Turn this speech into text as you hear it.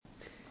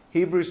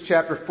Hebrews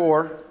chapter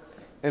 4,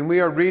 and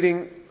we're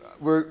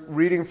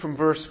reading from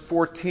verse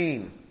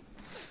 14.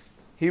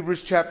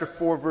 Hebrews chapter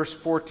 4, verse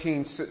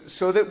 14,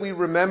 so that we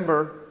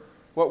remember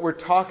what we're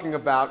talking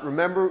about.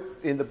 Remember,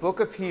 in the book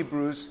of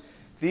Hebrews,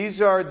 these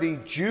are the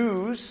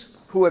Jews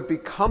who have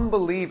become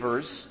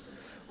believers,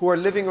 who are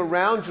living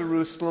around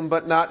Jerusalem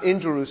but not in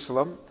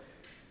Jerusalem.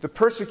 The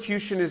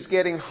persecution is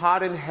getting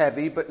hot and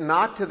heavy, but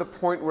not to the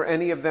point where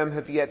any of them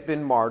have yet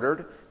been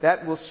martyred.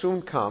 That will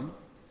soon come.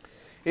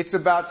 It's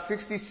about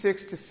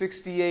 66 to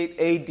 68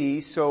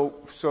 AD, so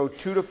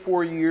 2 to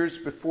 4 years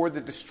before the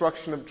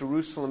destruction of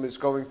Jerusalem is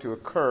going to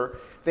occur.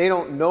 They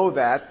don't know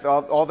that.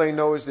 All they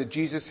know is that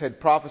Jesus had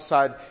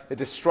prophesied the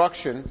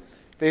destruction.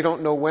 They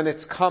don't know when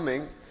it's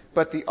coming,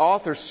 but the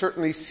author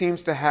certainly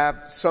seems to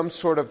have some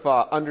sort of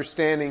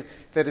understanding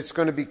that it's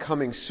going to be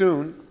coming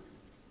soon.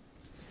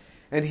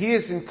 And he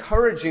is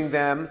encouraging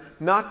them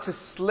not to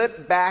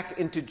slip back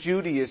into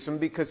Judaism,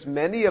 because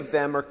many of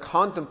them are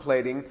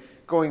contemplating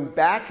going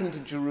back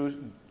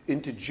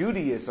into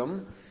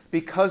Judaism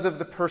because of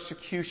the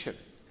persecution.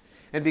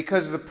 And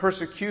because the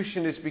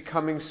persecution is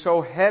becoming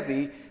so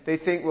heavy, they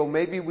think, well,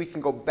 maybe we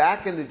can go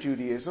back into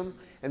Judaism,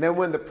 and then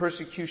when the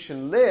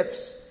persecution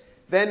lifts,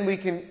 then we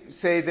can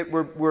say that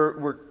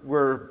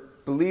we're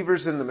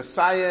believers in the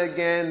Messiah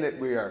again, that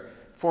we are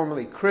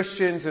formerly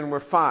Christians, and we're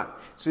fine.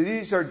 So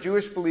these are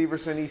Jewish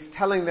believers, and he's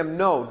telling them,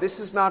 no, this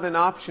is not an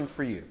option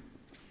for you.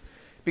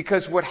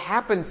 Because what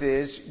happens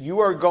is,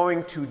 you are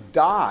going to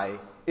die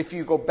if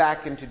you go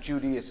back into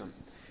Judaism.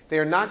 They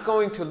are not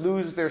going to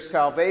lose their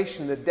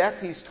salvation. The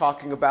death he's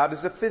talking about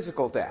is a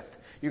physical death.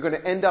 You're going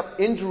to end up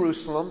in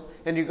Jerusalem,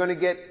 and you're going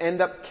to end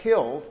up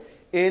killed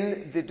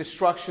in the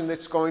destruction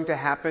that's going to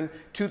happen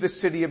to the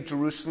city of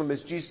Jerusalem,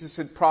 as Jesus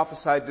had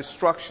prophesied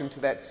destruction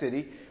to that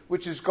city,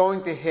 which is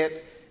going to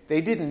hit.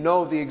 They didn't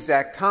know the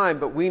exact time,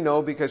 but we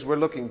know because we're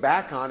looking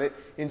back on it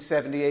in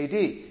 70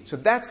 AD. So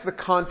that's the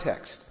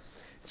context.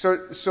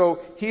 So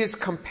he is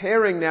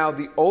comparing now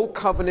the old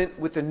covenant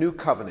with the new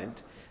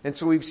covenant. And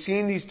so we've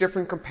seen these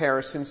different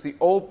comparisons, the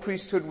old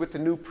priesthood with the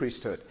new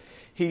priesthood.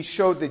 He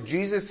showed that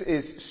Jesus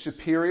is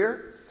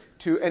superior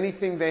to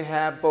anything they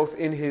have, both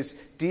in his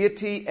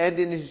deity and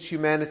in his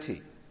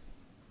humanity.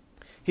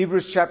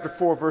 Hebrews chapter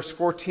 4, verse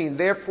 14,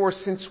 therefore,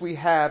 since we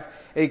have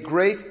a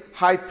great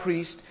high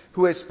priest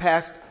who has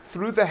passed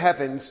through the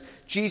heavens,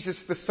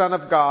 Jesus the Son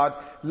of God,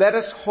 let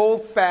us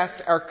hold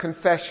fast our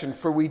confession,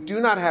 for we do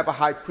not have a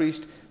high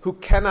priest who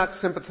cannot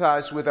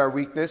sympathize with our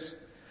weakness,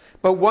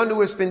 but one who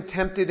has been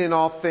tempted in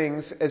all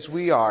things as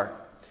we are,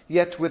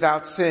 yet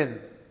without sin.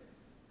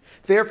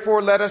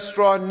 Therefore let us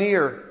draw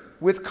near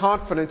with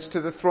confidence to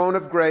the throne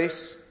of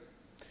grace,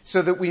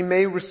 so that we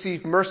may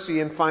receive mercy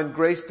and find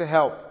grace to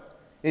help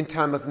in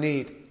time of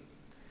need.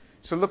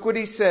 So look what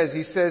he says.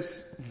 He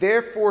says,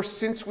 therefore,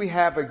 since we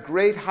have a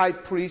great high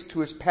priest who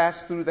has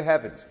passed through the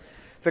heavens.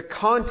 The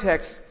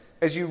context,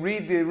 as you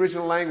read the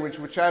original language,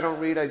 which I don't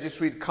read, I just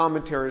read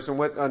commentaries on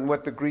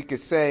what the Greek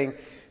is saying.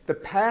 The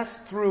pass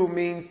through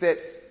means that,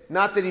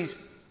 not that he's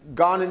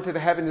gone into the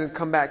heavens and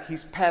come back.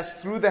 He's passed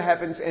through the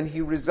heavens and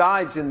he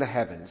resides in the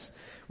heavens.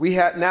 We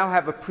now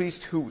have a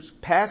priest who's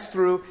passed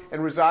through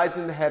and resides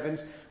in the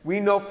heavens. We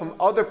know from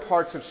other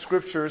parts of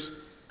scriptures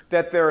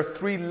that there are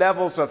 3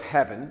 levels of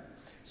heaven.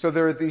 So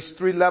there are these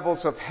 3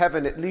 levels of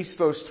heaven, at least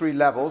those 3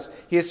 levels.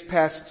 He has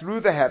passed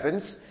through the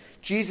heavens.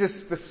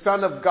 Jesus, the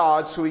Son of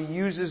God, so he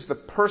uses the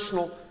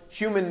personal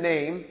human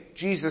name,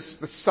 Jesus,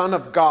 the Son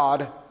of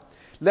God.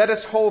 Let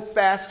us hold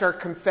fast our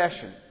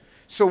confession.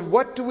 So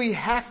what do we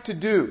have to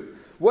do?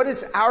 What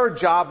is our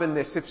job in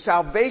this? If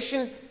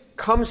salvation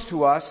comes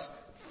to us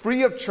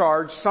free of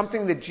charge,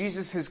 something that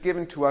Jesus has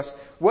given to us,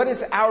 what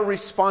is our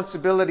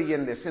responsibility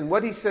in this? And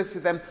what he says to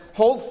them,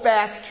 hold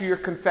fast to your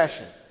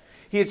confession.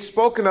 He had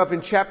spoken of in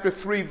chapter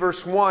 3,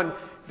 verse 1,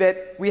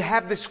 that we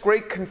have this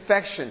great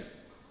confession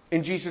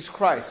in Jesus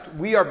Christ.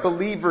 We are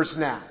believers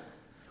now.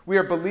 We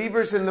are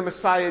believers in the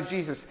Messiah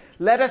Jesus.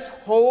 Let us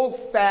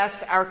hold fast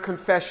our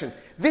confession.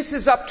 This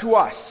is up to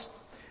us.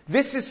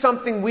 This is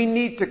something we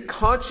need to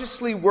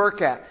consciously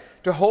work at,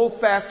 to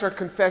hold fast our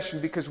confession,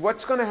 because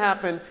what's going to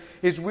happen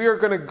is we are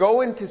going to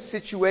go into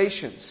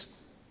situations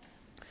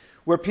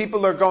where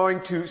people are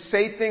going to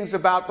say things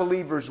about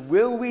believers.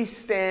 Will we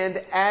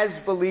stand as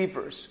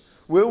believers?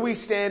 Will we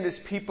stand as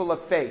people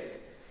of faith?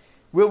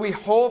 Will we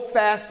hold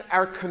fast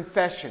our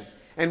confession?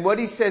 And what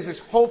he says is,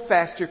 hold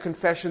fast your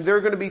confession. There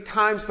are going to be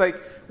times like,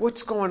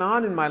 what's going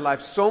on in my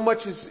life? So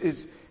much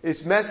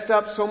is messed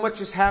up, so much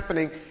is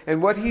happening.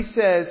 And what he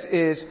says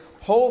is,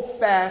 hold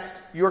fast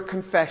your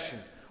confession.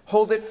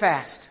 Hold it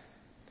fast.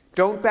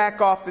 Don't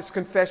back off this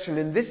confession.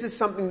 And this is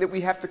something that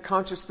we have to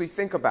consciously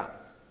think about.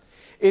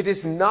 It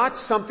is not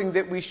something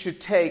that we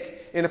should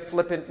take in a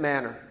flippant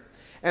manner.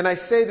 And I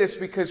say this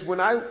because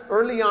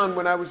early on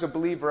when I was a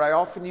believer, I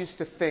often used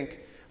to think,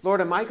 Lord,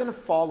 am I going to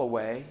fall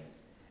away?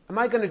 Am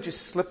I going to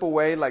just slip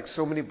away like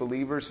so many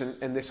believers,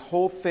 and this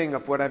whole thing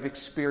of what I've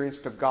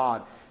experienced of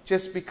God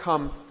just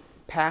become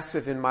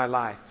passive in my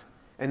life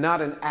and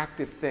not an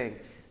active thing?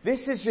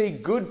 This is a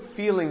good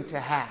feeling to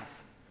have.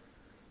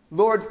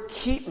 Lord,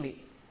 keep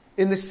me.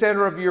 in the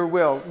center of your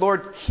will.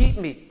 Lord, keep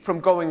me from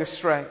going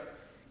astray.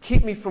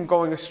 Keep me from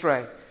going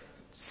astray.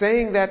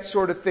 Saying that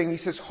sort of thing, he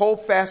says,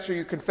 hold fast to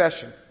your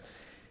confession.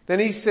 Then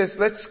he says,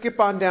 let's skip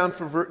on down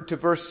to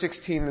verse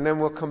 16 and then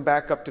we'll come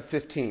back up to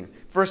 15.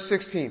 Verse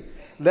 16,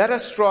 let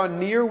us draw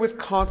near with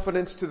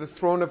confidence to the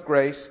throne of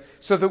grace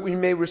so that we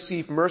may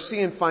receive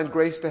mercy and find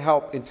grace to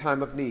help in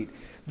time of need.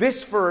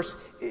 This verse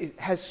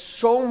has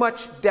so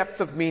much depth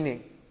of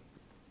meaning.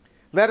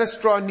 Let us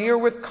draw near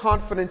with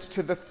confidence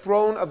to the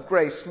throne of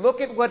grace.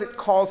 Look at what it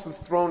calls the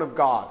throne of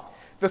God.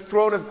 The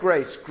throne of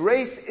grace.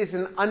 Grace is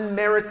an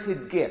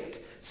unmerited gift.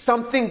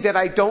 Something that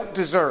I don't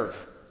deserve.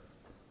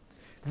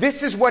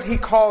 This is what he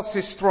calls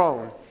his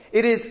throne.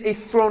 It is a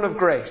throne of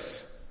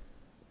grace.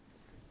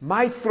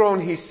 My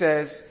throne, he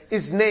says,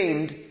 is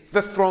named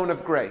the throne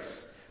of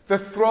grace. The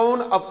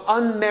throne of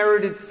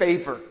unmerited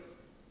favor.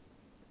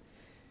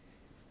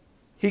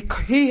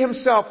 He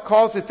himself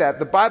calls it that.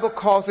 The Bible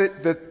calls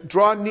it the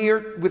draw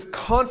near with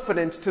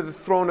confidence to the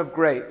throne of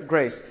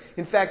grace.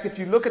 In fact, if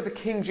you look at the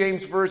King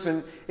James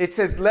Version, it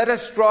says, let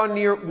us draw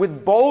near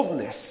with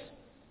boldness.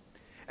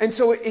 And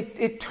so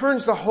it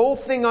turns the whole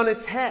thing on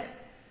its head.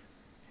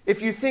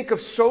 If you think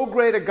of so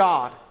great a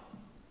God,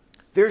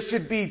 there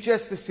should be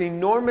just this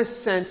enormous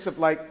sense of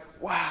like,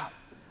 wow,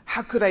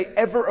 how could I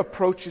ever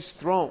approach his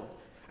throne?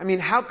 I mean,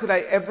 how could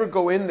I ever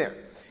go in there?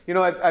 You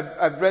know,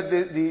 I've read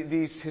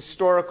these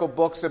historical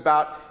books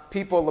about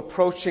people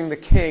approaching the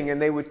king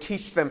and they would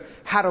teach them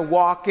how to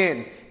walk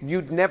in.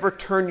 You'd never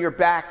turn your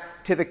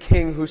back to the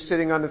king who's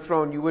sitting on the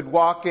throne. You would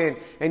walk in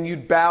and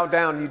you'd bow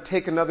down. You'd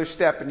take another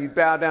step and you'd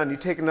bow down.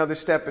 You'd take another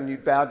step and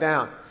you'd bow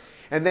down.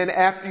 And then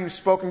after you've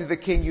spoken to the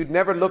king, you'd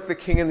never look the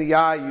king in the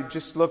eye. You'd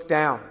just look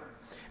down.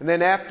 And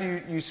then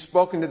after you've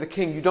spoken to the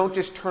king, you don't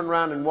just turn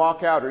around and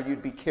walk out or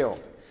you'd be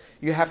killed.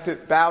 You have to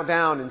bow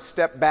down and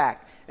step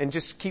back and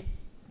just keep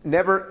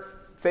never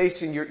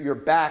facing your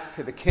back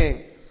to the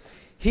king.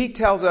 He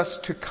tells us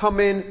to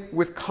come in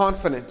with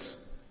confidence.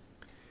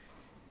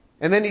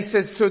 And then he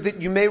says, so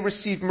that you may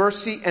receive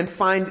mercy and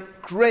find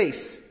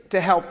grace to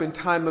help in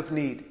time of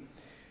need.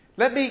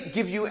 Let me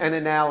give you an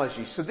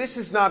analogy. So this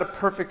is not a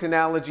perfect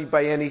analogy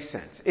by any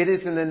sense. It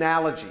is an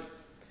analogy.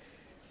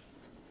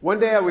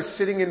 One day I was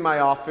sitting in my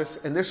office,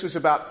 and this was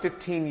about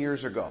 15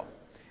 years ago.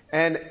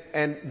 And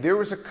there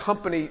was a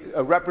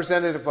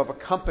representative of a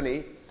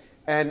company,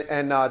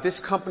 and this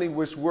company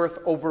was worth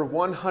over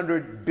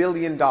 $100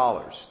 billion.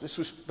 This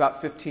was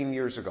about 15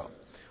 years ago.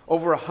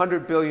 Over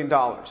 $100 billion.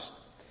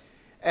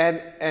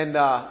 And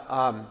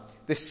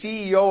the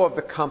CEO of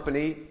the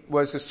company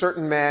was a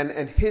certain man,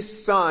 and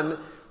his son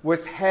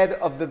was head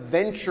of the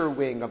venture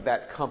wing of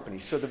that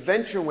company. So the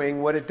venture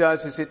wing, what it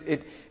does is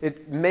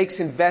it makes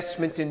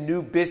investment in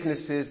new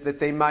businesses that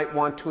they might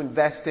want to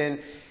invest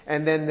in,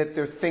 and then that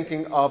they're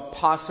thinking of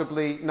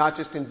possibly not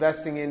just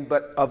investing in,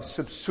 but of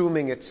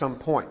subsuming at some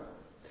point.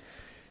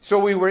 So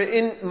we were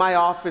in my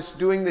office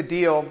doing the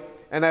deal,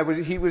 and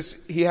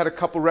he had a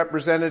couple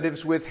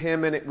representatives with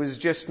him, and it was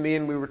just me,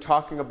 and we were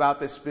talking about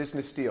this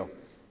business deal.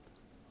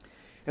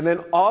 And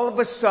then all of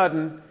a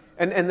sudden,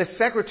 and the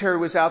secretary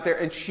was out there,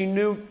 and she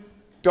knew,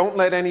 don't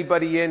let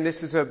anybody in,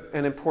 this is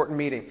an important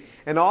meeting.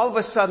 And all of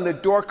a sudden the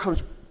door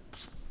comes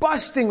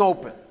busting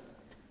open.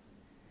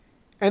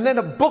 And then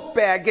a book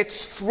bag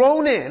gets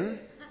thrown in,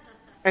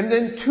 and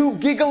then two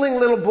giggling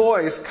little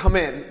boys come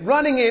in,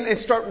 running in and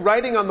start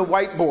writing on the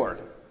whiteboard.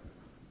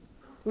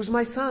 It was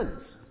my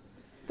sons.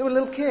 They were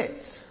little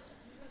kids.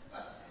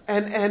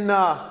 And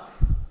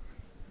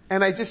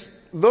I just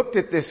looked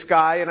at this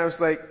guy and I was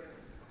like,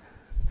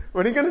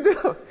 what are you going to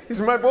do?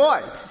 These are my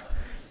boys.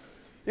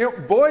 You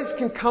know, boys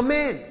can come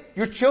in.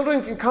 Your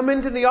children can come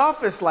into the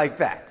office like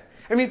that.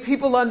 I mean,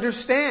 people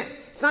understand.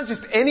 It's not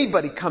just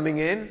anybody coming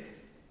in.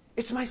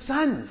 It's my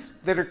sons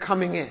that are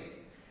coming in.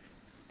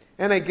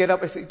 And I get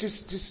up, I say,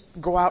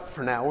 just go out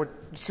for now. We're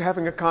just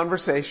having a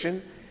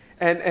conversation.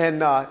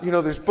 And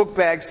there's book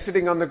bags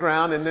sitting on the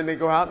ground, and then they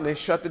go out and they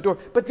shut the door.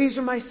 But these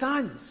are my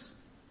sons.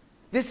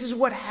 This is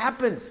what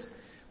happens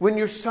when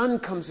your son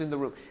comes in the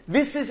room.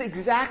 This is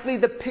exactly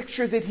the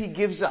picture that he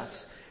gives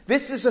us.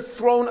 This is a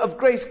throne of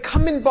grace.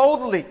 Come in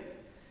boldly.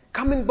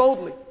 Come in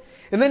boldly.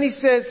 And then he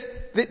says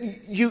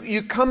that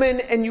you come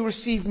in and you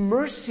receive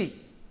mercy.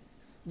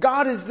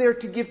 God is there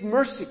to give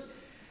mercy.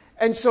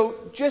 And so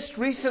just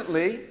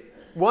recently,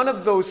 one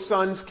of those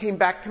sons came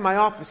back to my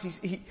office.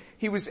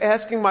 He was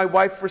asking my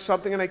wife for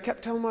something, and I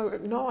kept telling my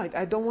wife, no,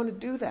 I don't want to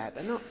do that.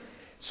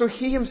 So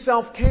he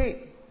himself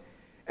came.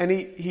 And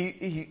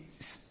he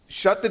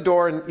shut the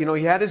door, and,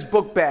 he had his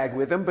book bag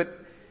with him, but,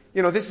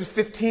 this is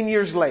 15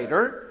 years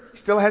later. He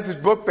still has his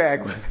book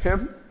bag with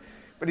him,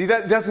 but he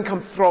doesn't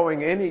come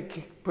throwing in.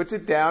 He puts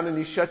it down and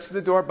he shuts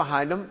the door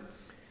behind him,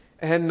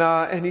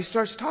 and he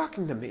starts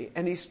talking to me,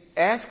 and he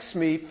asks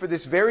me for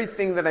this very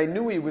thing that I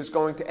knew he was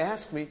going to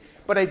ask me,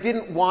 but I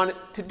didn't want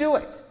to do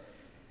it.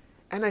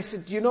 And I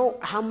said, do you know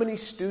how many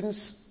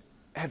students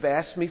have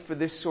asked me for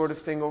this sort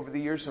of thing over the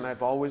years and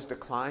I've always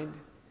declined?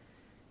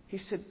 He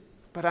said,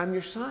 but I'm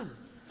your son.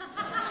 And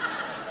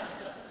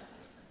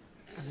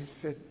I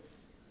said,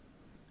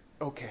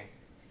 okay.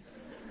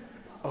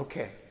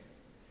 okay,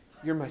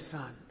 you're my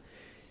son.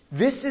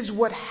 This is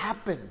what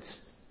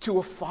happens to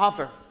a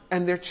father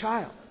and their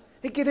child.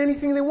 They get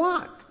anything they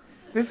want.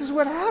 This is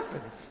what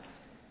happens.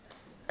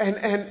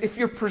 And if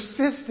you're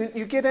persistent,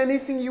 you get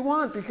anything you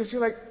want because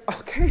you're like,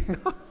 okay,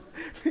 no,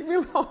 leave me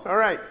alone. All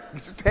right,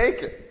 just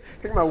take it.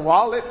 Take my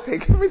wallet,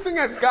 take everything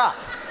I've got.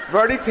 I've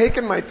already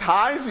taken my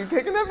ties, you've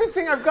taken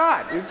everything I've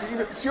got.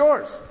 It's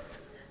yours.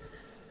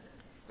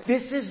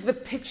 This is the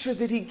picture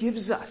that he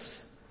gives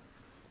us.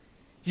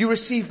 You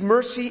receive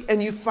mercy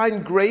and you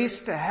find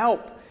grace to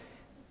help.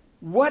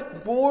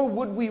 What more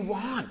would we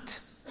want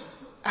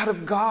out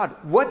of God?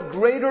 What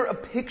greater a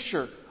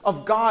picture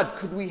of God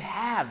could we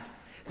have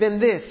than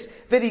this?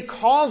 That he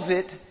calls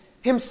it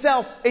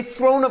himself a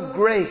throne of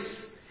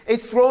grace, a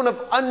throne of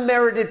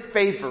unmerited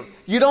favor.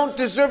 You don't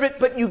deserve it,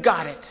 but you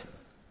got it.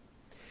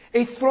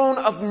 A throne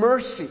of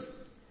mercy,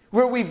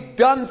 where we've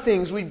done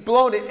things, we've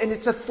blown it, and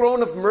it's a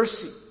throne of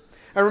mercy.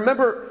 I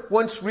remember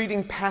once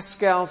reading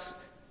Pascal's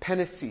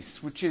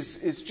Penesis, which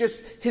is just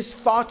his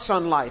thoughts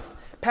on life.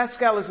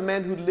 Pascal is a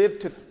man who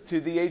lived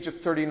to the age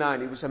of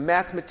 39. He was a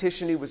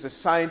mathematician, he was a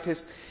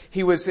scientist,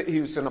 he was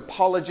an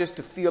apologist,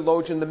 a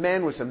theologian. The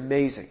man was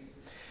amazing.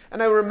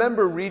 And I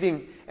remember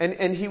reading,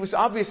 and he was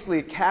obviously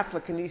a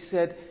Catholic, and he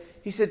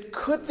said,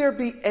 could there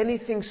be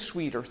anything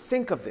sweeter?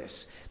 Think of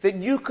this, that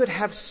you could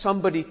have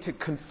somebody to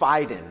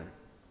confide in.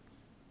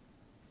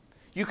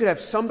 You could have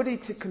somebody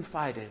to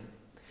confide in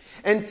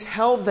and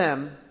tell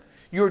them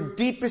your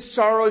deepest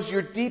sorrows,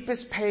 your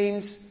deepest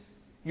pains,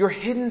 your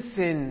hidden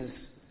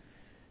sins.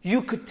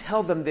 You could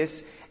tell them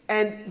this,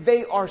 and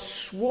they are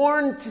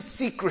sworn to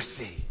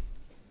secrecy.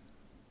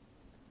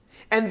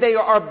 And they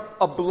are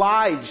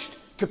obliged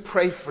to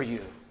pray for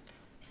you.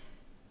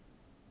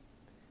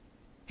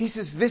 He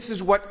says this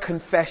is what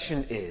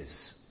confession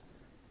is.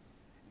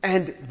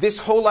 And this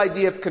whole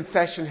idea of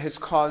confession has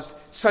caused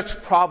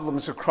such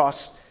problems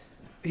across,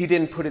 he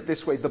didn't put it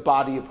this way, the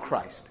body of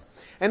Christ.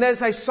 And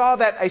as I saw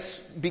that, I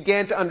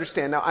began to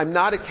understand. Now, I'm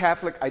not a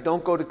Catholic. I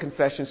don't go to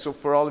confession, so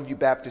for all of you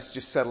Baptists,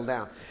 just settle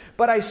down.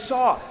 But I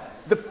saw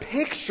the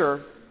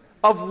picture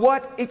of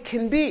what it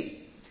can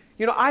be.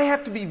 You know, I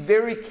have to be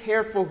very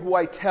careful who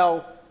I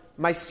tell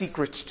my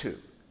secrets to,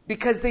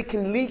 because they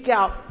can leak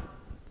out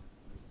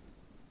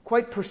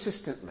quite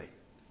persistently.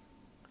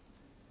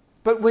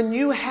 But when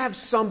you have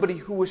somebody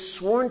who is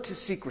sworn to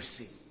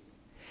secrecy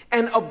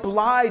and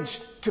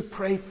obliged to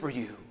pray for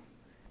you,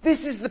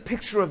 this is the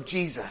picture of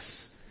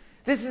Jesus.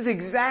 This is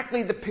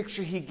exactly the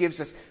picture he gives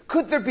us.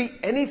 Could there be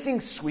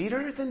anything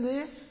sweeter than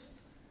this?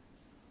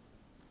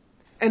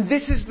 And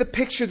this is the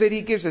picture that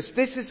he gives us.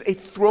 This is a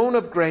throne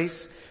of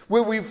grace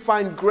where we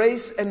find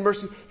grace and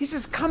mercy. He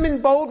says, come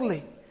in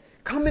boldly.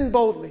 Come in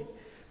boldly.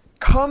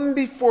 Come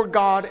before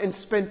God and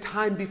spend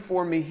time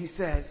before me, he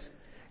says.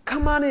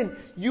 Come on in.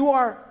 You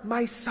are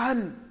my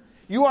son.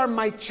 You are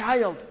my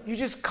child. You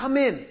just come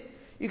in.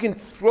 You can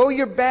throw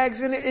your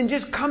bags in it and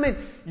just come in.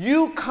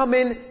 You come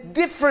in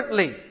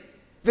differently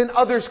than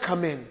others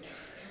come in.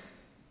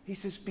 He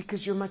says,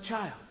 because you're my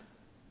child.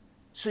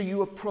 So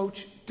you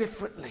approach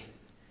differently.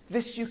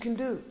 This you can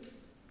do.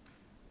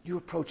 You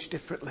approach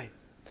differently.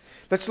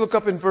 Let's look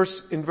up in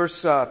verse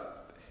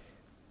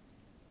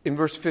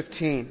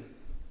 15.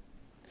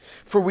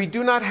 For we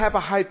do not have a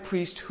high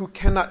priest who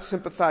cannot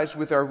sympathize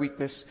with our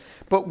weakness,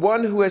 but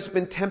one who has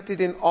been tempted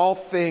in all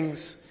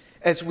things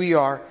as we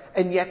are,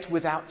 and yet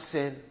without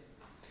sin.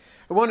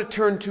 I want to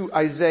turn to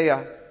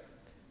Isaiah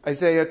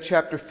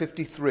chapter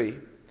 53.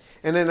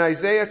 And in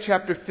Isaiah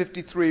chapter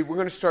 53, we're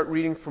going to start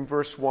reading from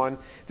verse 1.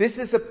 This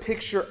is a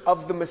picture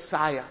of the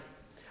Messiah.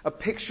 A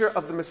picture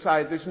of the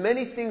Messiah. There's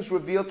many things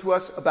revealed to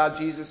us about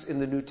Jesus in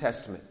the New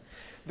Testament.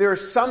 There are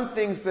some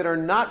things that are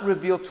not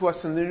revealed to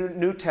us in the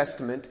New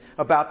Testament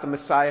about the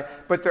Messiah,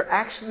 but they're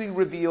actually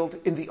revealed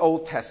in the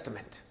Old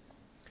Testament.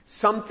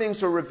 Some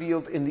things are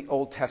revealed in the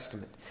Old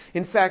Testament.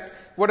 In fact,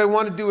 what I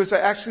want to do is I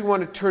actually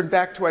want to turn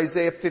back to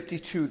Isaiah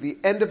 52, the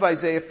end of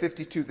Isaiah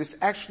 52. This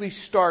actually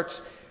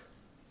starts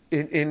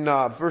in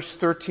verse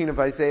 13 of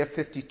Isaiah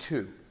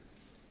 52.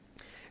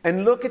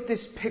 And look at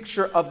this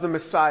picture of the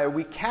Messiah.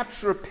 We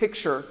capture a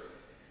picture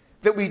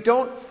that we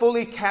don't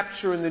fully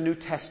capture in the New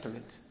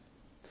Testament.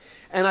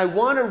 And I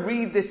want to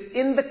read this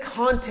in the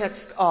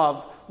context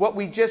of what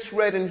we just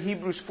read in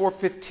Hebrews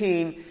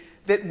 4:15,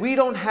 that we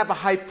don't have a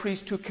high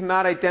priest who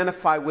cannot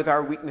identify with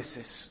our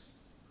weaknesses.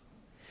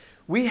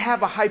 We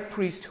have a high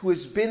priest who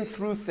has been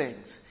through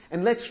things.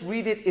 And let's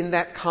read it in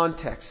that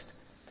context.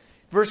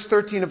 Verse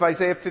 13 of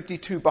Isaiah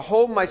 52,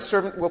 behold, my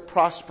servant will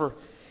prosper.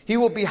 He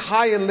will be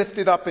high and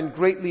lifted up and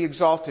greatly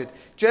exalted.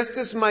 Just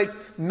as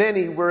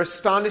many were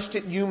astonished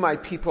at you, my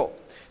people,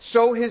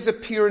 so his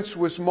appearance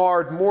was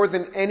marred more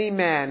than any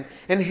man,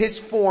 and his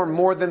form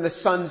more than the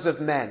sons of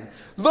men.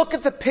 Look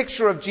at the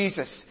picture of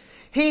Jesus.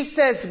 He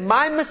says,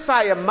 my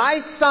Messiah, my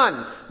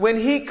son, when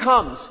he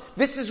comes,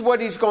 this is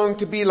what he's going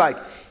to be like.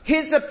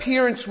 His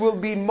appearance will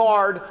be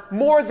marred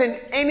more than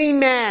any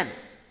man,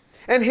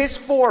 and his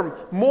form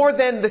more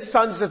than the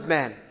sons of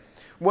men.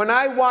 When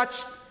I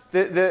watched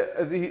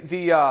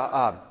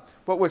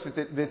what was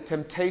it? The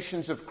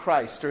Temptations of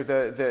Christ, or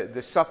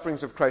the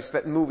Sufferings of Christ,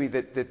 that movie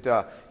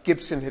that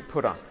Gibson had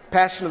put on.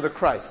 Passion of the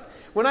Christ.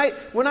 When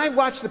I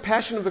watched the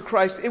Passion of the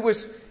Christ, it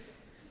was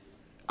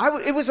a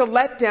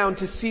letdown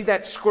to see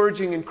that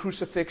scourging and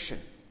crucifixion.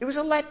 It was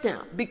a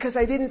letdown because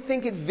I didn't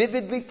think it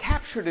vividly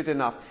captured it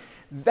enough.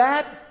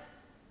 That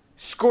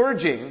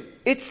scourging,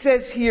 it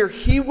says here,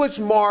 he was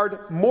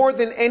marred more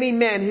than any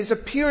man. His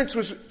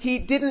appearance he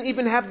didn't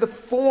even have the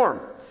form,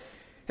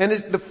 and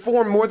the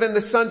form more than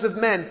the sons of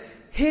men.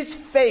 His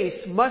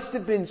face must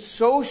have been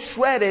so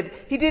shredded,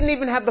 he didn't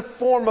even have the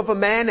form of a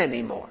man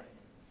anymore.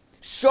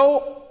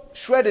 So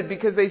shredded,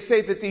 because they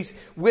say that these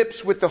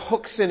whips with the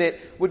hooks in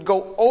it would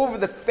go over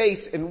the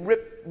face and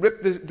rip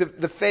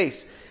the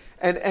face.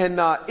 And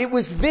it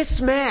was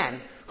this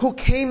man who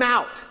came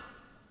out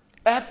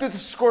after the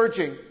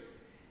scourging,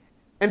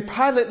 and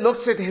Pilate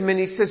looks at him and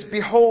he says,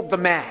 "Behold the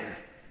man."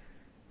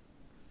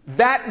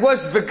 That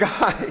was the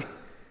guy.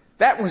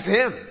 That was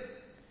him.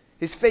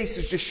 His face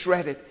is just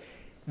shredded.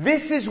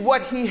 This is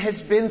what he has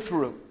been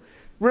through.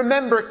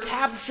 Remember,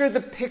 capture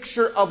the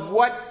picture of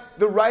what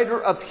the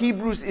writer of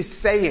Hebrews is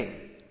saying.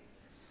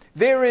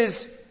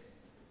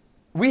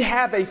 We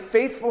have a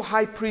faithful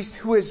high priest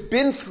who has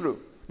been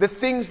through the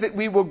things that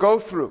we will go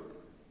through.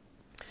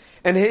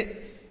 And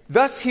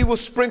thus he will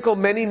sprinkle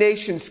many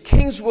nations.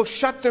 Kings will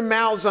shut their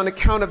mouths on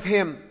account of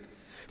him.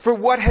 For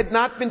what had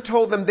not been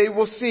told them they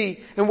will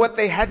see, and what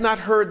they had not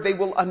heard they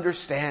will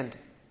understand.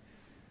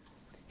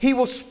 He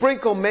will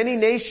sprinkle many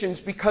nations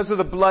because of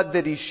the blood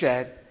that he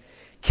shed.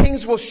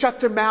 Kings will shut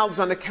their mouths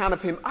on account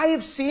of him. I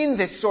have seen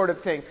this sort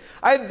of thing.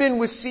 I've been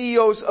with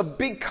CEOs of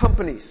big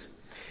companies.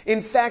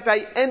 In fact,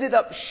 I ended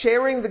up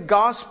sharing the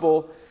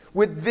gospel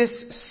with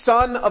this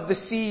son of the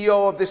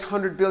CEO of this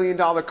 $100 billion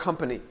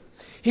company.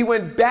 He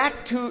went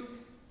back to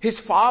his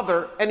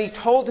father and he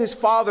told his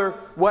father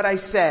what I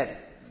said.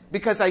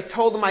 Because I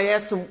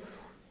asked him,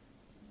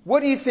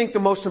 "What do you think the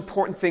most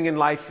important thing in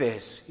life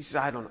is?" He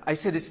said, "I don't know." I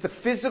said, "It's the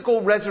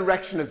physical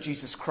resurrection of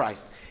Jesus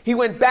Christ." He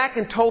went back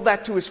and told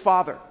that to his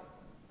father.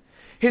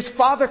 His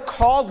father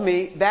called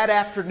me that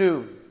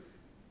afternoon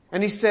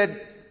and he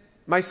said,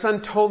 "My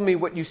son told me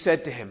what you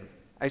said to him."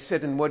 I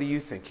said, "And what do you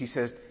think?" He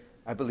says,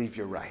 "I believe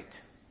you're right.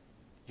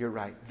 You're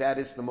right. That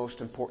is the most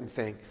important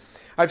thing."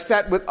 I've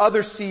sat with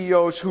other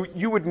CEOs who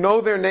you would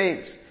know their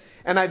names,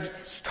 and I've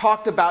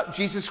talked about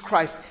Jesus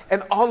Christ,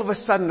 and all of a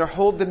sudden their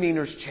whole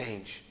demeanors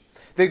change.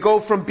 They go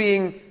from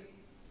being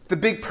the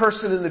big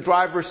person in the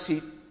driver's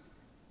seat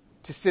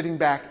to sitting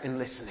back and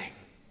listening.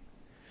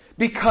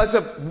 Because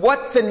of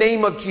what the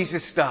name of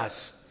Jesus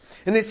does.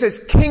 And it says,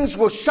 kings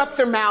will shut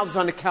their mouths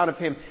on account of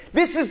him.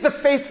 This is the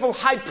faithful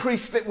high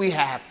priest that we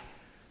have.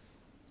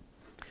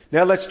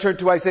 Now let's turn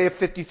to Isaiah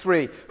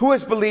 53. Who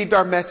has believed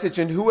our message,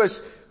 and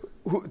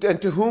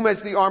to whom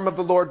has the arm of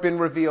the Lord been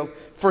revealed?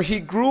 For he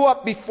grew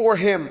up before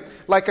him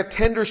like a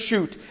tender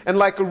shoot, and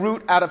like a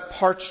root out of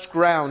parched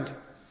ground.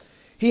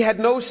 He had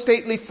no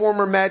stately form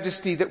or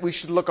majesty that we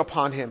should look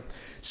upon him.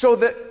 So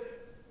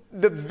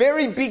the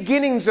very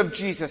beginnings of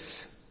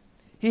Jesus,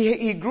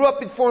 he grew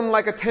up before him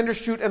like a tender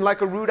shoot and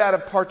like a root out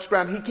of parched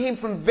ground. He came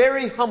from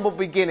very humble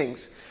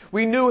beginnings.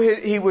 We knew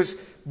he was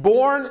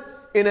born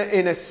in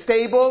a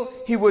stable.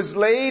 He was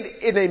laid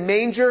in a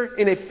manger,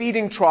 in a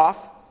feeding trough.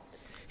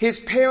 His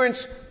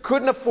parents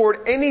couldn't afford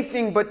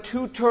anything but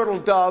 2 turtle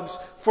doves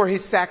for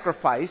his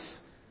sacrifice.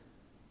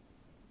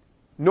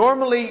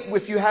 Normally,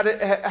 if you had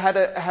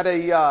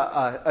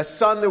a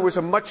son, there was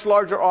a much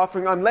larger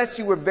offering. Unless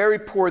you were very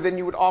poor, then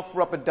you would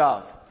offer up a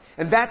dove.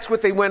 And that's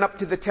what they went up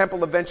to the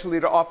temple eventually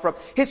to offer up.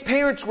 His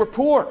parents were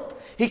poor.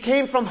 He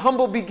came from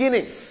humble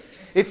beginnings.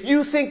 If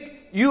you think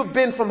you've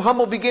been from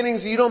humble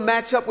beginnings and you don't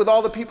match up with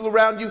all the people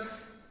around you,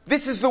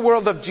 this is the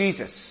world of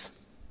Jesus.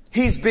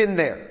 He's been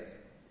there.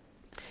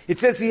 It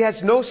says he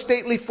has no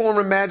stately form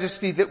or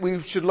majesty that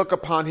we should look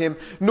upon him,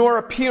 nor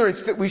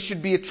appearance that we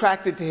should be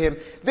attracted to him.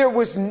 There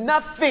was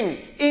nothing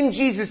in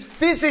Jesus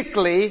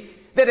physically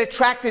that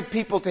attracted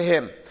people to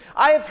him.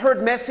 I have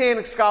heard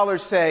Messianic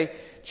scholars say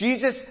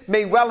Jesus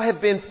may well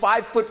have been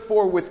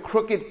 5'4" with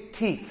crooked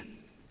teeth.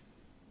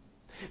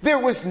 There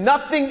was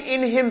nothing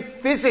in him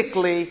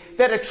physically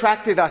that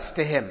attracted us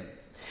to him.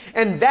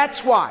 And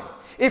that's why,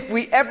 if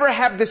we ever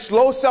have this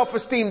low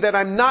self-esteem that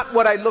I'm not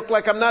what I look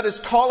like, I'm not as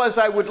tall as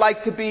I would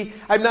like to be,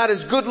 I'm not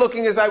as good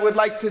looking as I would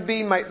like to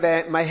be,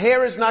 my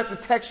hair is not the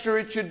texture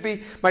it should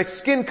be, my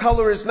skin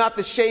color is not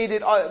the shade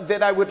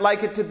that I would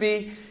like it to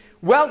be,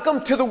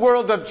 welcome to the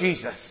world of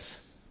Jesus.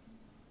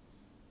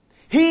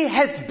 He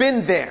has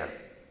been there.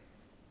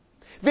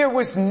 There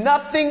was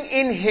nothing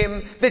in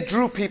him that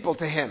drew people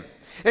to him.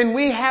 And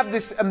we have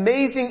this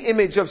amazing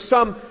image of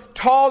some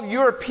tall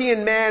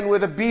European man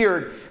with a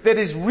beard that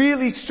is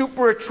really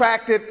super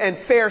attractive and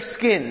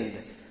fair-skinned.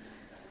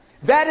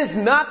 That is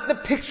not the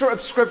picture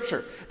of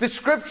Scripture. The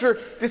Scripture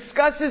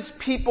discusses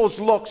people's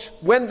looks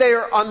when they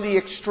are on the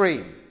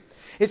extreme.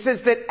 It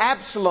says that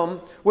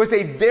Absalom was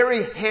a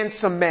very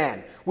handsome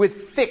man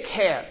with thick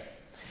hair.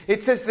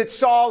 It says that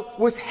Saul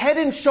was head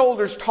and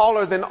shoulders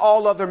taller than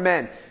all other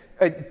men.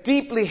 A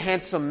deeply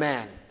handsome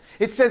man.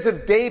 It says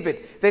of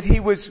David that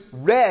he was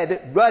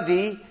red,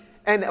 ruddy,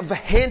 and of a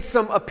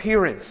handsome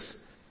appearance.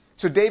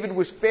 So David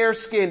was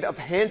fair-skinned, of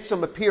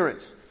handsome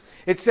appearance.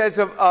 It says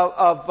of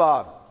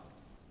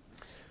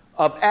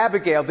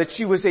Abigail that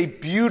she was a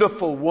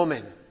beautiful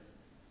woman.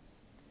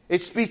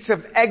 It speaks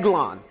of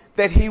Eglon,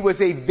 that he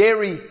was a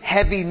very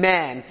heavy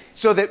man,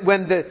 so that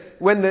when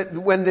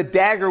the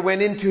dagger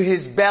went into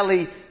his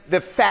belly,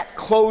 the fat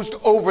closed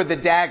over the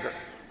dagger.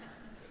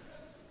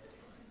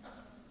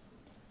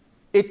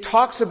 It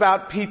talks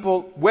about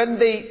people when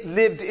they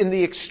lived in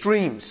the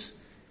extremes.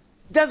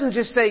 It doesn't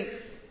just say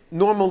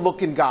normal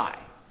looking guy.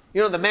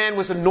 You know, the man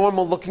was a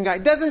normal looking guy.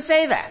 It doesn't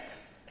say that.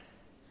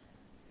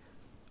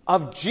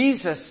 Of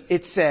Jesus,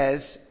 it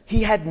says,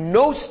 he had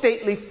no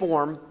stately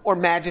form or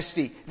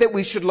majesty that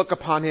we should look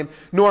upon him,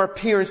 nor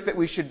appearance that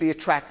we should be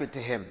attracted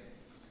to him.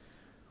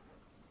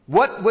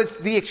 What was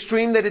the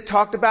extreme that it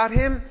talked about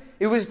him?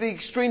 It was the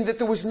extreme that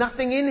there was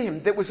nothing in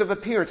him that was of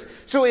appearance.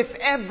 So if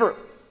ever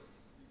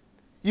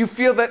you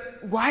feel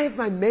that, why am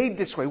I made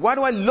this way? Why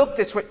do I look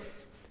this way?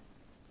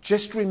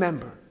 Just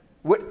remember,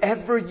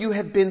 whatever you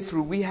have been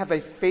through, we have a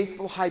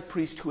faithful high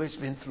priest who has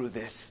been through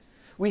this.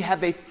 We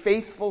have a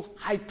faithful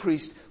high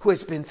priest who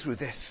has been through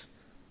this.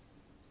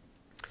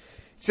 It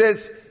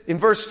says in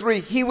verse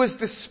 3, he was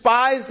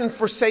despised and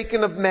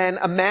forsaken of men,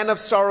 a man of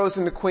sorrows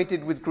and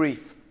acquainted with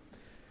grief.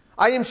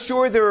 I am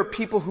sure there are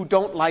people who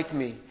don't like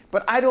me,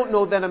 but I don't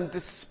know that I'm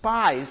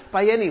despised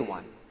by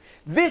anyone.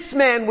 This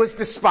man was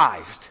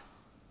despised.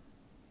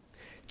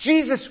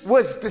 Jesus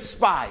was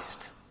despised.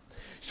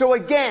 So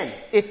again,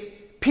 if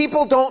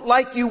people don't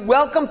like you,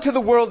 welcome to the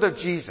world of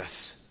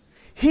Jesus.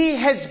 He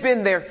has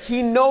been there.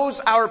 He knows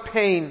our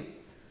pain.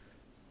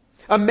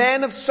 A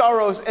man of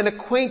sorrows and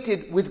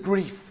acquainted with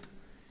grief.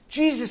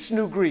 Jesus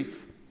knew grief.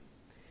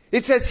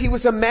 It says he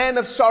was a man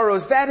of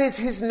sorrows. That is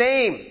his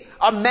name.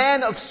 A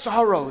man of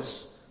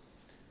sorrows.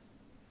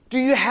 Do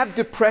you have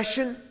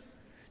depression?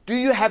 Do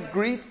you have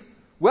grief?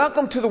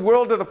 Welcome to the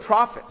world of the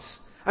prophets.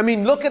 I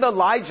mean, look at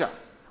Elijah.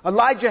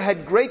 Elijah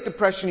had great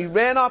depression. He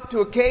ran off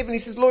to a cave and he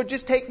says, Lord,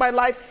 just take my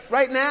life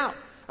right now.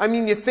 I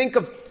mean, you think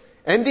of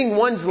ending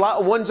one's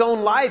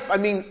own life. I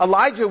mean,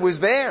 Elijah was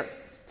there. He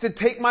said,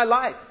 take my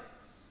life.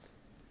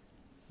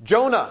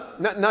 Jonah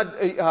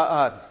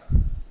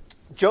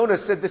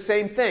said the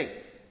same thing.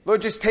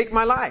 Lord, just take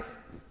my life.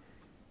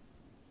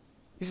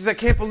 He says, I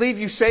can't believe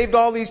you saved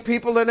all these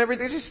people and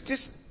everything.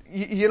 Just,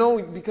 you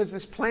know, because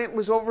this plant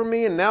was over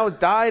me and now it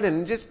died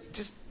and just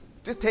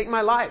take my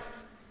life.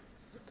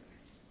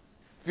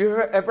 Have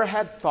you ever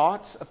had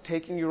thoughts of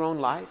taking your own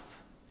life?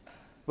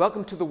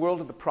 Welcome to the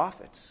world of the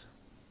prophets.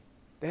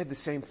 They had the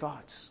same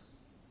thoughts.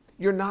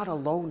 You're not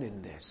alone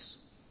in this.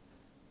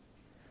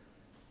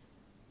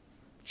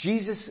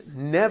 Jesus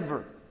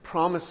never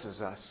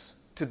promises us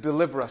to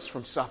deliver us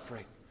from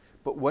suffering.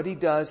 But what he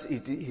does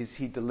is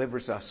he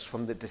delivers us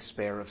from the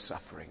despair of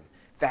suffering.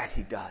 That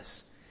he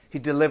does. He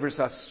delivers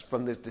us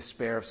from the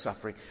despair of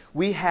suffering.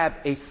 We have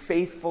a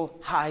faithful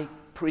high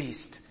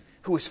priest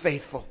who is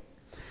faithful.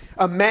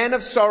 A man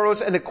of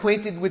sorrows and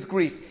acquainted with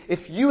grief.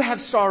 If you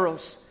have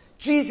sorrows,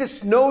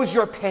 Jesus knows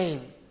your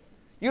pain.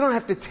 You don't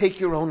have to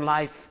take your own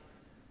life.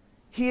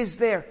 He is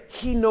there.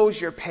 He knows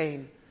your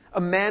pain.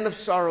 A man of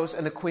sorrows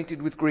and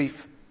acquainted with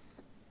grief.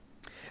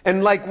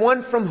 And like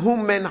one from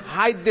whom men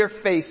hide their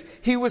face,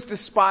 he was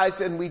despised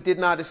and we did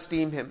not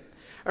esteem him.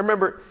 I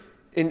remember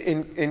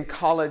in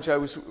college I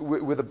was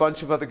with a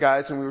bunch of other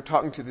guys and we were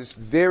talking to this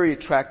very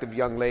attractive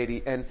young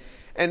lady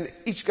and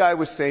each guy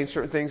was saying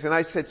certain things and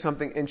I said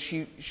something and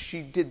she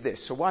did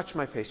this. So watch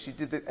my face. She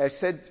did this. I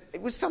said,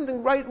 it was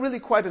something really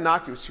quite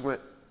innocuous. She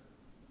went,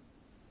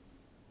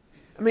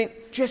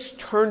 just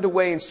turned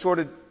away in sort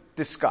of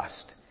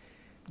disgust.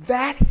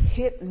 That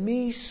hit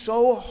me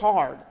so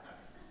hard.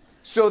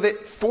 So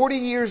that 40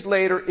 years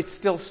later, it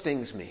still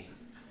stings me.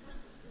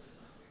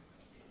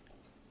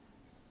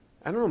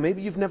 I don't know,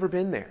 maybe you've never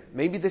been there.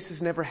 Maybe this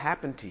has never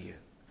happened to you.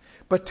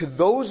 But to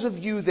those of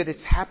you that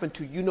it's happened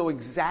to, you know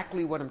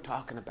exactly what I'm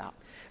talking about.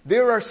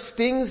 There are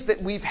stings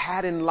that we've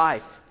had in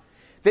life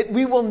that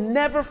we will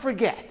never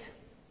forget.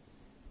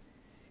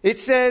 It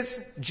says,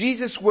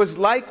 Jesus was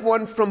like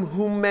one from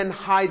whom men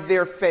hide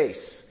their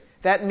face.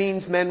 That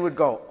means men would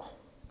go,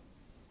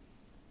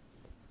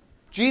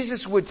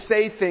 Jesus would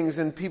say things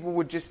and people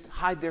would just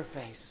hide their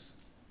face.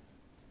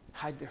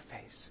 Hide their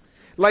face.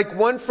 Like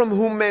one from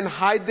whom men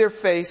hide their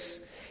face,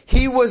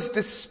 he was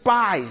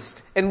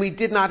despised and we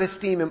did not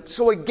esteem him.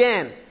 So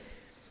again,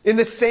 in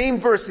the same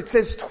verse, it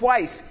says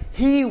twice,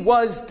 he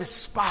was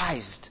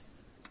despised.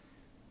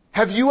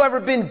 Have you ever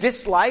been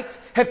disliked?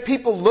 Have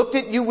people looked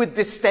at you with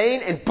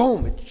disdain and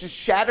boom, it just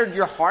shattered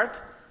your heart?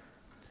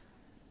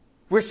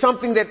 Where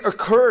something that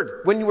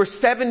occurred when you were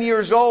 7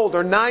 years old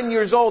or 9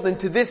 years old and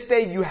to this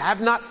day you have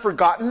not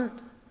forgotten?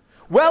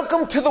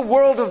 Welcome to the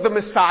world of the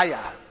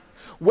Messiah.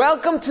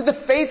 Welcome to the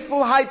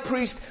faithful high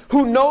priest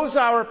who knows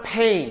our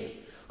pain,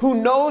 who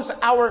knows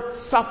our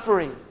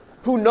suffering,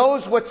 who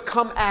knows what's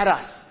come at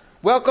us.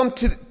 Welcome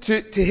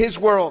to his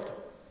world.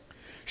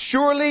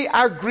 Surely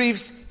our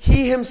griefs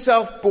he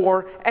himself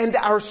bore and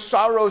our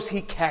sorrows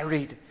he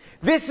carried.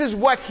 This is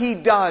what He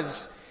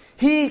does.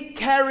 He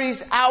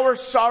carries our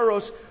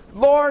sorrows.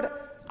 Lord,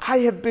 I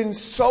have been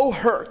so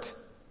hurt.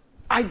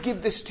 I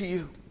give this to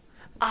you.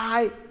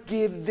 I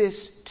give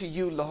this to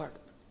you, Lord.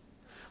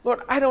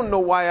 Lord, I don't know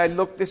why I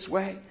look this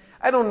way.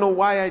 I don't know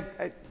why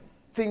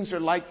things are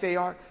like they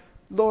are.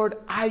 Lord,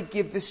 I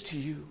give this to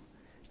you.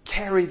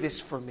 Carry this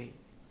for me.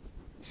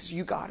 He says,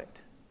 you got it.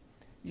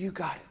 You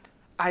got it.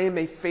 I am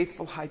a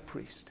faithful high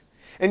priest.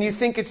 And you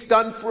think it's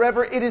done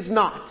forever? It is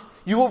not.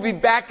 You will be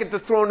back at the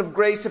throne of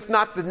grace, if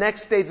not the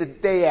next day, the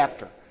day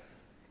after,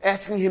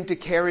 asking Him to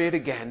carry it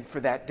again for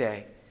that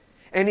day.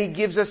 And He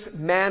gives us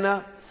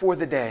manna for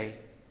the day.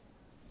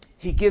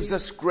 He gives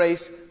us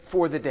grace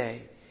for the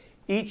day.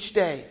 Each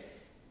day,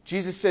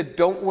 Jesus said,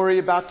 don't worry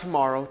about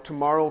tomorrow.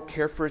 Tomorrow will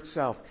care for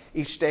itself.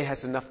 Each day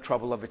has enough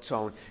trouble of its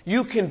own.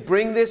 You can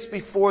bring this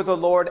before the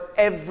Lord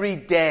every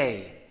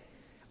day.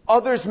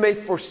 Others may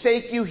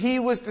forsake you. He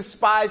was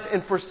despised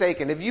and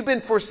forsaken. Have you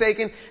been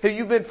forsaken? Have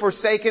you been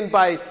forsaken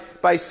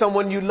by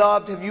someone you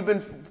loved? Have you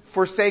been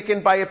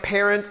forsaken by a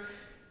parent?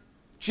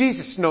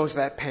 Jesus knows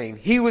that pain.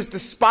 He was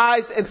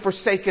despised and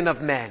forsaken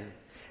of men.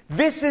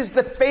 This is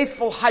the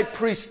faithful high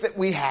priest that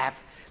we have.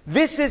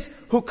 This is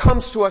who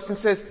comes to us and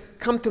says,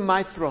 come to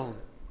my throne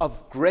of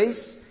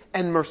grace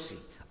and mercy,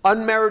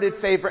 unmerited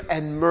favor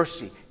and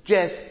mercy,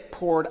 just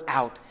poured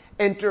out.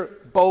 Enter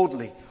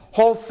boldly.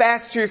 Hold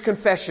fast to your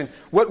confession.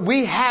 What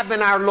we have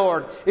in our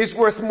Lord is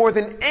worth more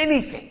than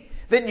anything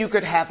that you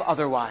could have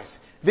otherwise.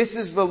 This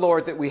is the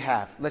Lord that we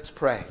have. Let's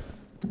pray.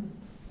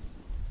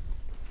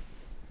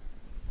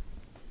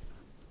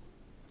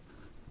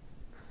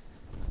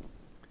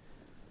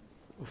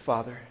 Oh,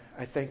 Father,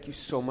 I thank you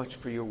so much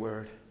for your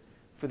word,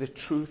 for the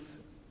truth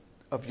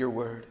of your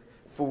word,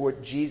 for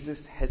what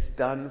Jesus has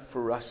done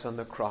for us on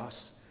the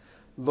cross.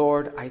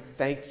 Lord, I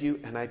thank you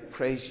and I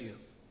praise you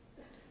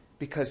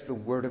because the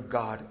word of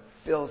God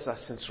fills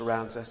us and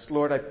surrounds us.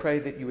 Lord, I pray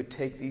that you would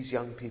take these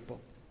young people,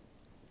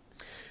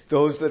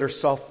 those that are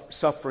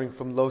suffering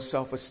from low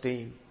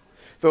self-esteem,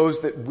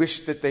 those that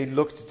wish that they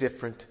looked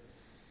different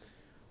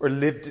or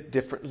lived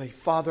differently.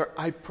 Father,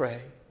 I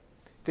pray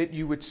that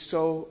you would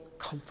so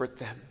comfort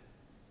them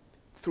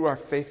through our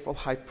faithful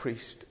high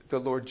priest, the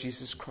Lord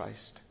Jesus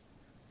Christ,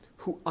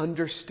 who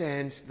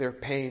understands their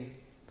pain,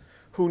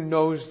 who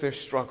knows their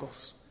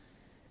struggles,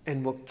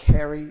 and will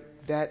carry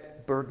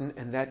that burden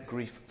and that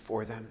grief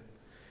for them.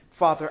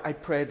 Father, I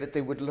pray that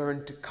they would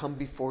learn to come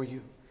before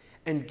you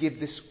and give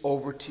this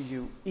over to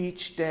you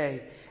each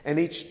day, and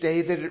each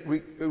day that it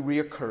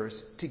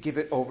reoccurs, to give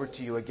it over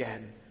to you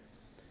again.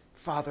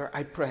 Father,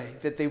 I pray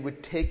that they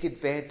would take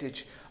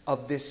advantage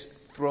of this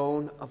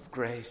throne of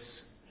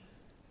grace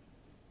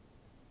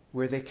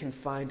where they can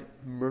find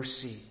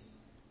mercy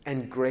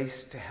and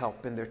grace to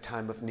help in their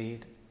time of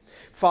need.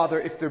 Father,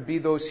 if there be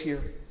those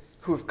here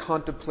who have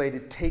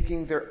contemplated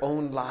taking their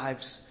own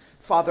lives,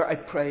 Father, I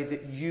pray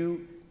that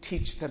you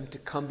teach them to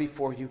come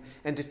before you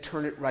and to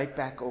turn it right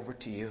back over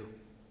to you.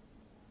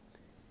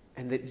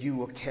 And that you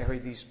will carry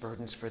these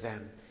burdens for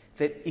them.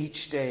 That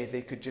each day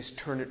they could just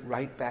turn it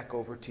right back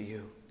over to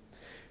you.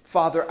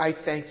 Father, I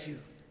thank you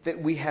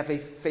that we have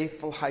a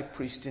faithful high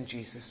priest in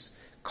Jesus.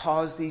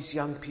 Cause these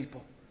young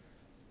people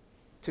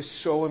to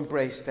so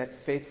embrace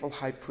that faithful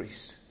high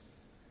priest.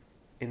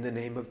 In the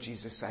name of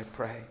Jesus, I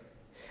pray.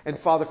 And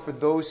Father, for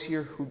those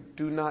here who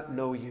do not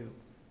know you,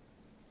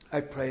 I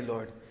pray,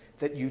 Lord,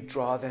 that you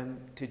draw them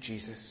to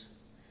Jesus.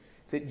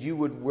 That you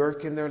would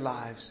work in their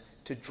lives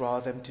to draw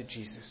them to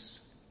Jesus.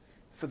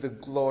 For the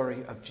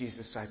glory of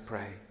Jesus, I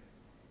pray.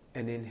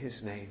 And in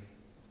his name,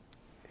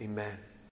 amen.